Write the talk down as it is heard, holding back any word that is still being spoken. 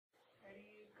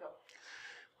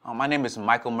My name is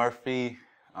Michael Murphy.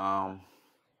 I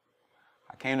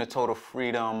came to Total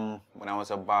Freedom when I was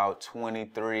about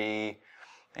 23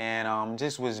 and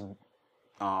just was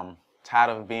tired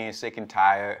of being sick and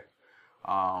tired,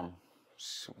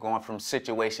 going from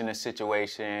situation to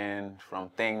situation, from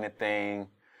thing to thing,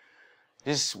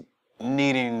 just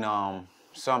needing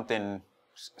something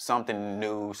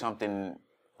new, something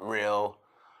real.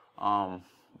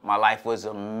 My life was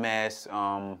a mess.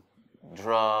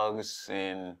 Drugs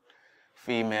and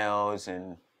females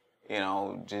and,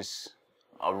 just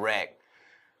a wreck.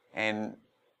 And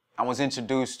I was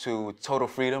introduced to Total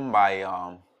Freedom by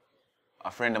a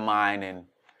friend of mine, and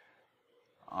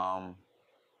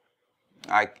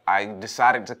I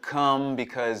decided to come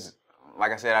because,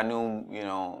 like I said, I knew,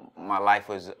 my life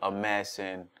was a mess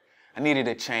and I needed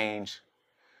a change.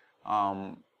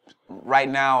 Right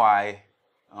now,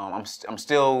 I'm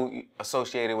still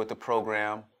associated with the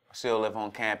program. I still live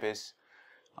on campus.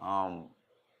 I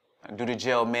do the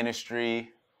jail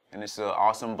ministry, and it's an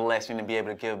awesome blessing to be able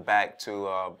to give back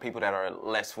to people that are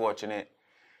less fortunate.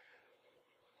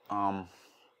 Where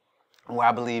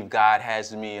I believe God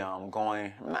has me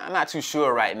going, I'm not too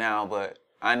sure right now, but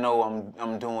I know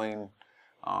I'm doing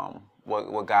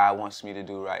what God wants me to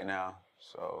do right now.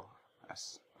 So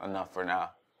that's enough for now.